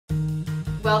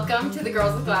Welcome to the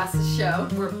Girls with Glasses show.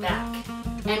 We're back.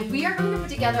 And we are going to put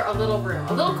together a little room,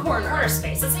 a little corner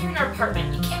space. Let's say you're in an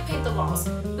apartment. You can't paint the walls.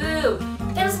 Boo!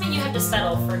 That doesn't mean you have to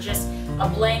settle for just a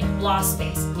blank blah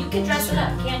space. You can dress it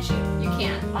up, can't you? You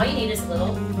can. All you need is a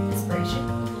little inspiration.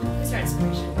 Who's our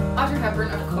inspiration? Audrey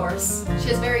Hepburn, of course. She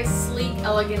has very sleek,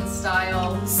 elegant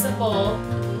style. Simple,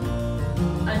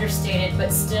 understated,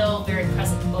 but still very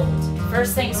present, bold.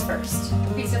 First things first.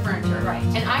 A piece of furniture. Right.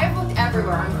 And I have looked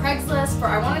everywhere on Craigslist for,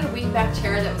 I wanted a wing-back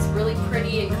chair that was really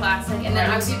pretty and classic, and then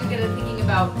I was even thinking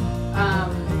about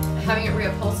having it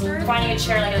reupholstered. Finding a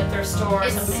chair like at a thrift store or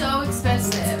it's something. It's so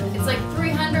expensive. It's like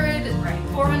 $300,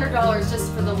 $400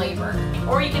 just for the labor.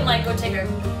 Or you can like go take a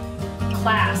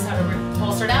class how to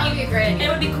reupholster. That would be a great idea.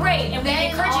 It would be great, and we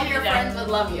encourage all you to your do that. friends would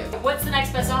love you. What's the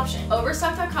next best option?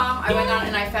 Overstock.com. I went on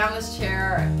and I found this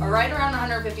chair right around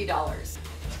 $150.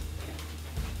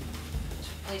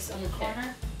 Place on the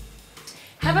corner.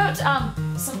 How about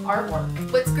some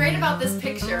artwork? What's great about this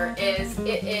picture is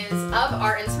it is of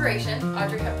our inspiration,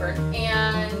 Audrey Hepburn,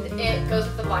 and it goes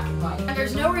with the black and white. And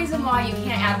there's no reason why you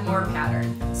can't add more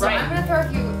pattern. So I'm going to throw a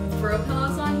few throw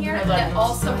pillows on here that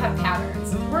also have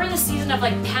patterns. We're in the season of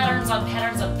like patterns on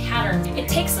patterns on patterns. It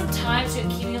takes some time to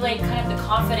accumulate kind of the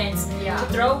confidence to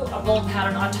throw a bold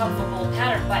pattern on top of a bold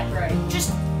pattern, but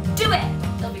just do it.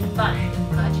 It'll be fun. I'm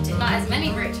glad you did. Not as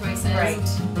many great choices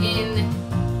in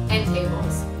end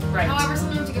tables. However,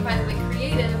 sometimes you can find something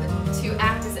creative to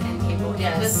act as an end table.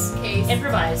 In this case,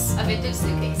 improvise. A vintage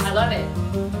suitcase. I love it.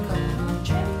 Come on,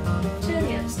 trip to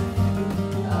the other side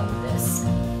of this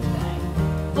bag.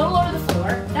 A little over the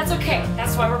floor. That's okay.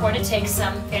 That's why we're going to take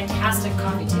some fantastic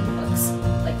coffee table books,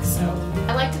 like so.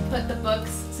 I like to put the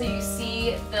books so you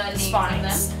see the names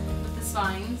spines. of them. With the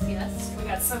spines, yes. We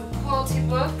got some quality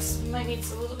books. We might need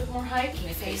a little bit more height.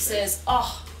 Faces.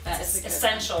 Oh, that's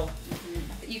essential.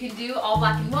 You can do all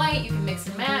black and white, you can mix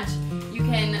and match, you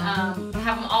can have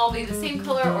them all be the same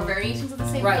color or variations of the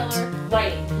same color.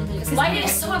 Lighting. Lighting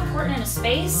is so important in a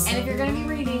space. And if you're going to be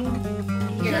reading,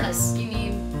 here, you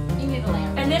need a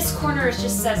lamp. And this corner is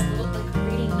just says little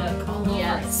like reading nook all over.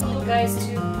 Yes. Little guys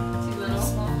too little.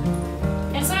 Small.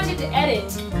 And sometimes you have to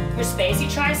edit your space. You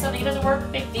try something, it doesn't work,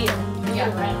 big deal.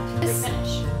 Around. This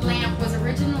lamp was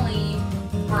originally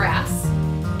brass,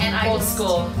 and I old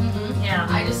school. Yeah.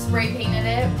 I just spray painted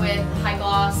it with high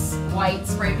gloss white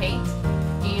spray paint,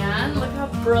 and look how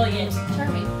brilliant,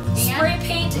 charming. Spray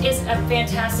paint is a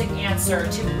fantastic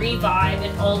answer to revive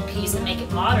an old piece and make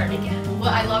it modern again.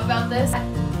 What I love about this,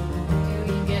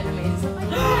 do you get amazing stuff like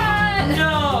that?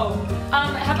 No.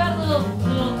 How about a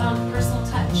little personal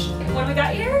touch? What do we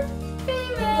got here?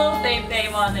 Little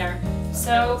fame on there.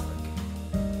 So,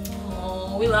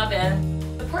 we love it.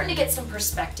 Important to get some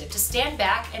perspective, to stand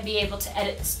back and be able to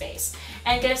edit the space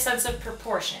and get a sense of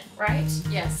proportion, right?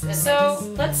 Yes. So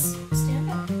let's stand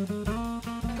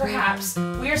back. Perhaps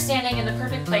we are standing in the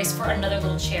perfect place for another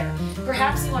little chair.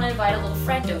 Perhaps you want to invite a little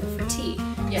friend over for tea.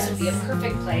 This would be a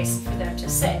perfect place for them to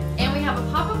sit. And we have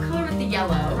a pop of color with the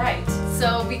yellow. Right.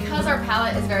 So because our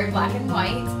palette is very black and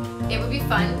white, it would be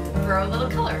fun to throw a little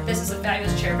color. This is a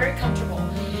fabulous chair, very comfortable.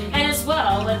 And as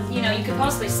well, you could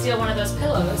possibly steal one of those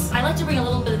pillows. I like to bring a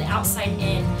little bit of the outside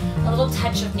in, a little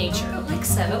touch of nature, like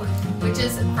so. Which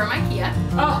is from IKEA.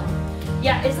 Oh,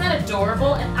 yeah, isn't that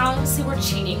adorable? And honestly, we're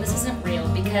cheating. This isn't real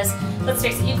because, let's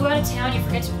face it, you go out of town, you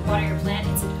forget to water your plant,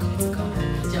 it's a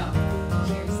goner. Good job.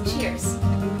 Cheers. Cheers.